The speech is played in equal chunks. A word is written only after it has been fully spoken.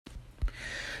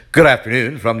Good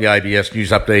afternoon from the IBS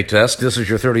News Update Desk. This is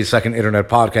your 30-second Internet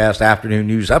Podcast Afternoon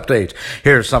News Update.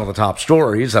 Here's some of the top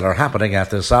stories that are happening at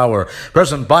this hour.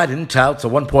 President Biden touts a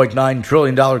 $1.9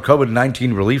 trillion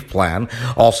COVID-19 relief plan.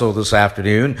 Also this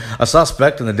afternoon, a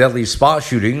suspect in the deadly spa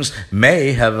shootings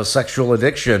may have a sexual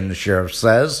addiction, the sheriff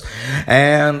says.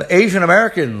 And Asian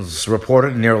Americans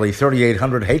reported nearly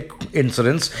 3,800 hate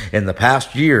incidents in the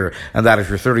past year. And that is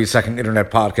your 30-second Internet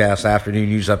Podcast Afternoon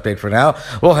News Update for now.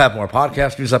 We'll have more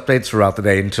podcast news updates throughout the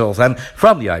day. Until then,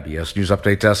 from the IBS News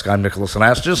Update Desk, I'm Nicholas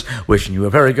Anastas, wishing you a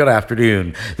very good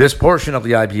afternoon. This portion of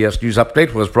the IBS News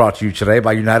Update was brought to you today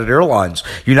by United Airlines.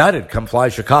 United, come fly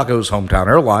Chicago's hometown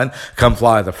airline. Come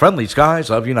fly the friendly skies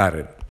of United.